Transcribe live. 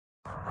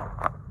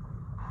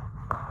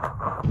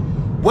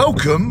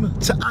Welcome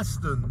to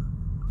Aston.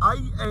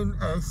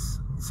 A-N-S-T-O-N.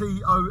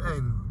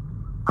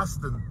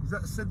 Aston. Is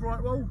that said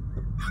right, Roll?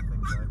 I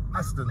think so.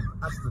 Aston,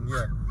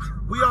 yeah.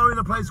 We are in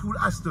a place called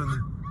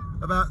Aston,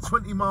 about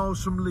 20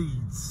 miles from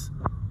Leeds.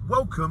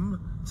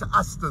 Welcome to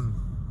Aston.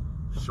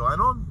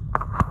 Shine on.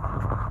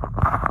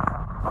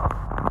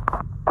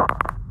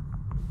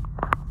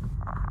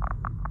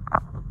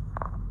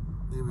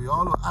 Here we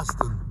are, look,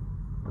 Aston.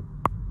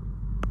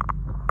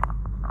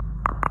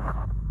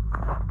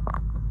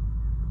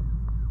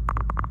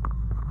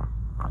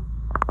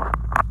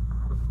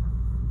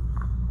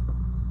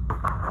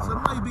 So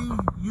maybe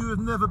you have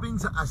never been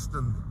to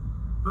Aston,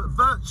 but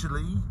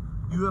virtually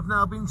you have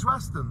now been to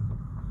Aston.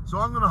 So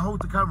I'm going to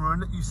hold the camera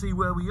and let you see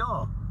where we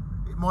are.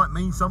 It might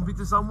mean something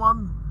to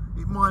someone,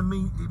 it might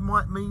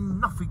mean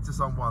nothing to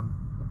someone.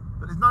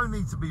 But there's no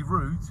need to be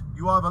rude.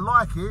 You either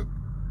like it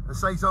and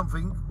say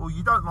something, or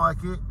you don't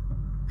like it,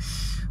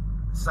 shh,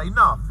 say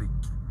nothing.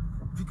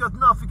 If you've got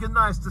nothing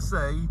nice to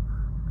say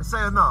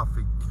a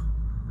nothing.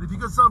 And if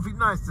you've got something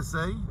nice to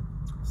say,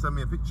 send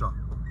me a picture.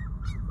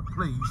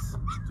 Please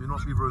do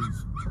not be rude.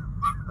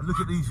 And look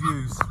at these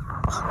views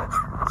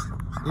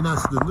in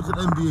Aston. Look at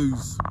them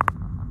views.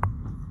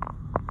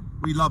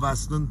 We love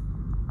Aston.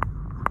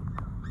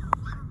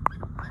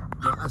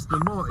 Like Aston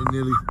Martin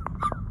nearly.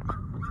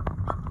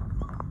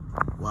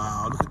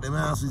 Wow, look at them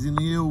houses in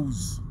the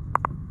hills.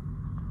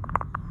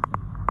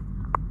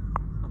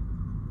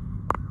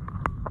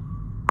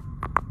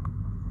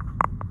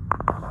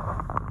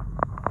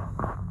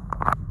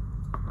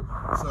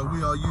 So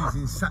we are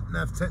using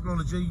sat-nav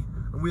technology,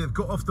 and we have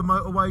got off the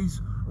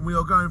motorways and we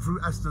are going through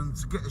Aston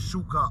to get a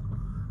shortcut.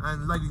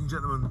 And ladies and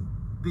gentlemen,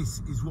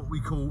 this is what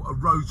we call a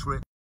road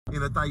trip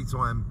in a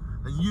daytime,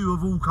 and you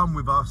have all come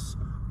with us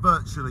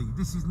virtually.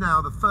 This is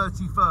now the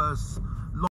 31st